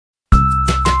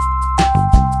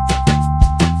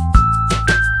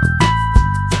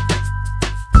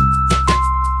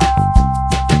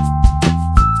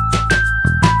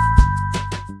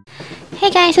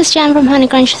guys, it's Jan from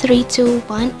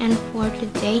honeycrunch321, and for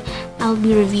today I'll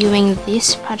be reviewing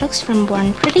these products from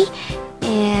BornPretty,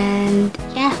 and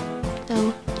yeah,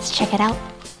 so let's check it out.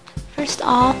 First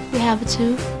off, we have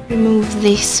to remove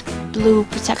this blue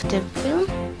protective film.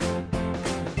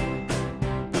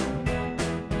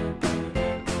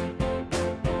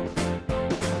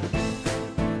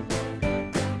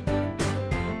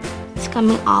 It's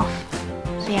coming off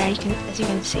there, as you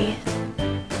can see.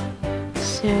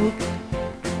 So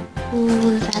pull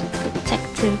that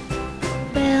protective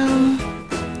film.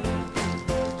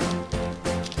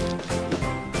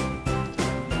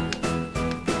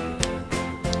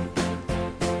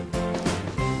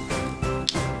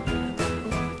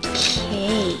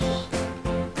 Okay.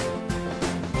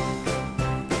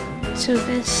 So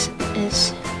this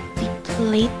is the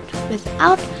plate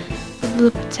without the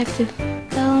blue protective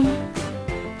film,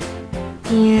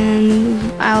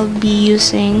 and I'll be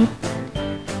using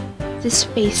this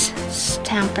face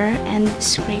stamper and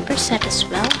scraper set as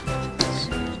well.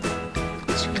 So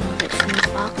let's remove it from the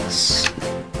box.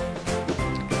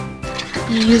 I'll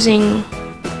be using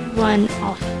one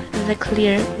of the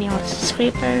clear nail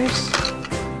scrapers.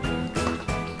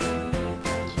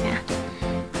 Yeah,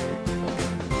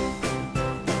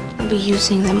 I'll be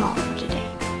using them all for today.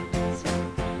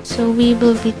 So we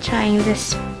will be trying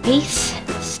this face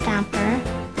stamper,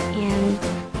 and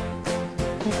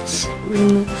let's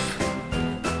remove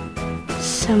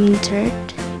some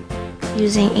dirt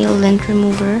using a lint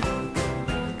remover.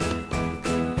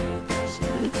 So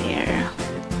there.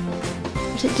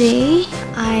 Today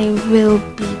I will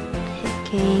be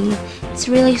picking, it's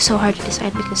really so hard to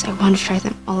decide because I want to try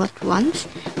them all at once.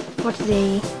 For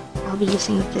today I'll be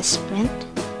using this print.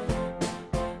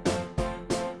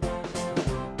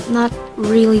 Not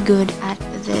really good at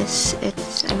this.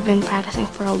 I've been practicing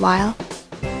for a while.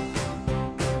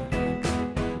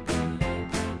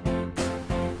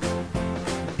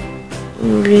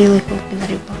 Really hoping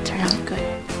that it will turn out good.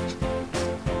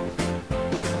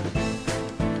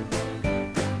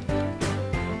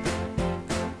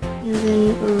 And then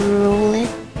roll it.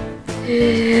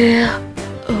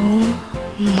 Oh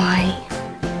my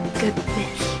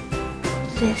goodness.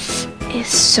 This is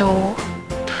so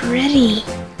pretty.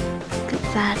 Look at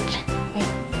that.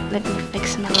 Wait, let me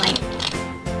fix my light.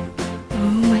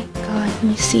 Oh my god, can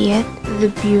you see it? The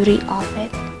beauty of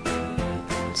it.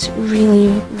 It's really,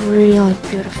 really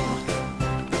beautiful.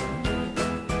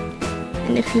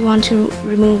 And if you want to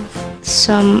remove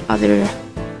some other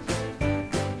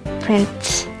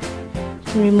prints, you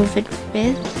can remove it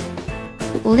with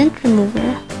lint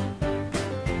remover.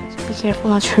 So be careful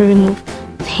not to remove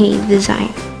the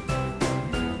design.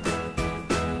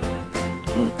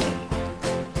 Okay.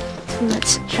 So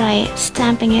let's try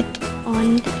stamping it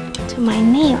on to my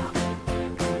nail.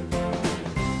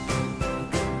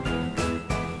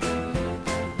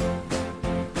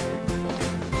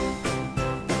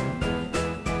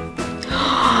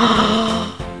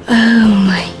 Oh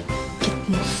my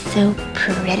goodness, so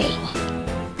pretty.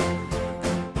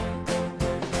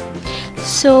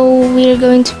 So we're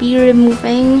going to be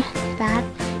removing that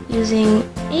using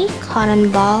a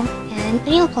cotton ball and a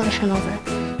nail polish remover.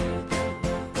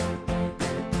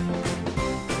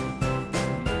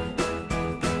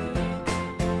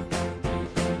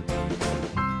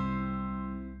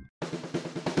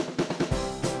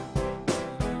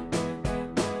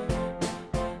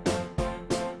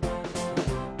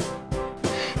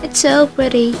 It's so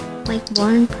pretty, like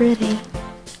BornPretty.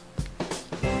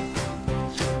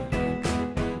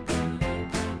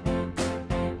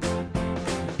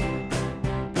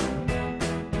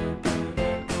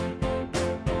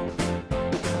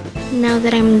 Now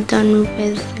that I'm done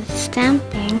with the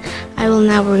stamping, I will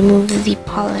now remove the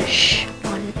polish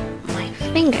on my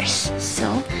fingers. So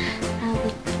I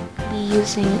will be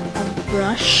using a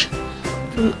brush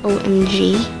from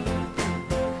OMG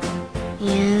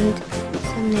and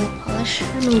nail polish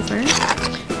remover,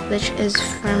 which is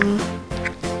from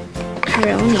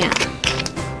Caronia.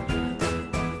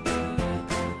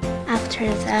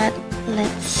 After that,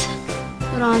 let's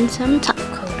put on some top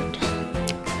coat.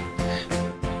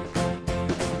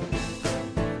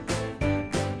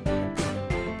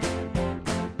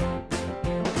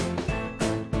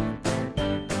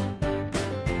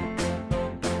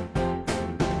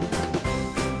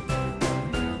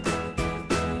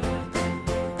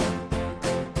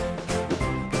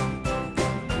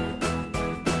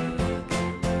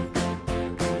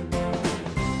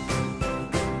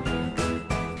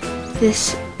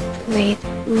 This plate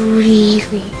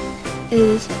really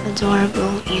is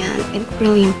adorable, and it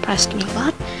really impressed me a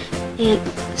lot, and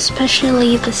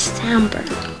especially the stamper.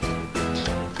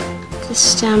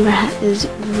 This stamp is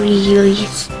really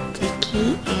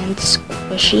sticky and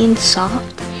squishy and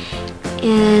soft,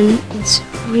 and it's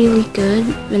really good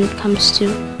when it comes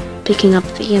to picking up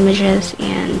the images,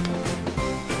 and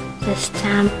the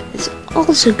stamp is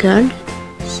also good.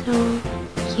 So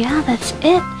yeah, that's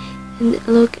it. And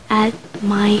look at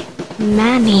my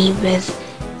mani with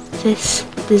this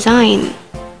design.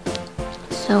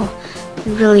 So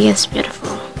it really is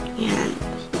beautiful. And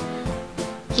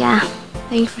yeah,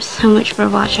 thank you so much for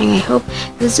watching. I hope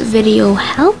this video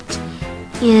helped,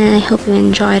 and I hope you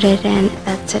enjoyed it. And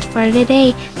that's it for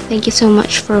today. Thank you so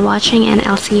much for watching, and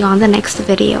I'll see you on the next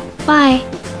video.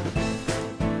 Bye!